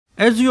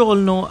As you all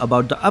know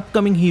about the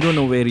upcoming hero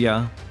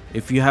Novaria,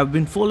 if you have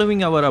been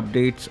following our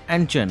updates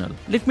and channel,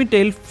 let me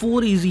tell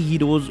 4 easy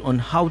heroes on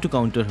how to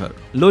counter her.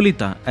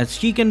 Lolita, as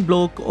she can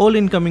block all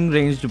incoming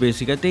ranged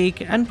basic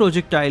attack and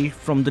projectile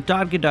from the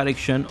target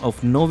direction of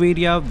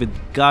Novaria with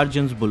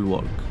Guardian's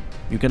Bulwark.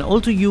 You can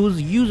also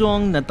use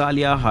Yuzong,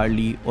 Natalia,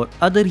 Harley or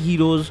other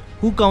heroes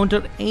who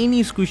counter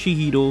any squishy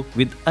hero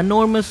with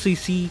enormous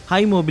CC,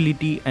 high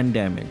mobility and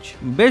damage.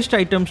 Best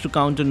items to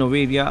counter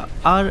Novaria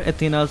are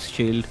Athena's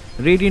Shield,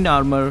 Radiant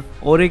Armor,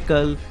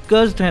 Oracle,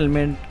 Cursed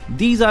Helmet.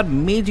 These are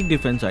magic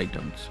defense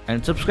items,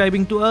 and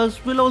subscribing to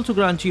us will also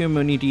grant you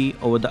immunity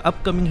over the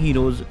upcoming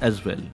heroes as well.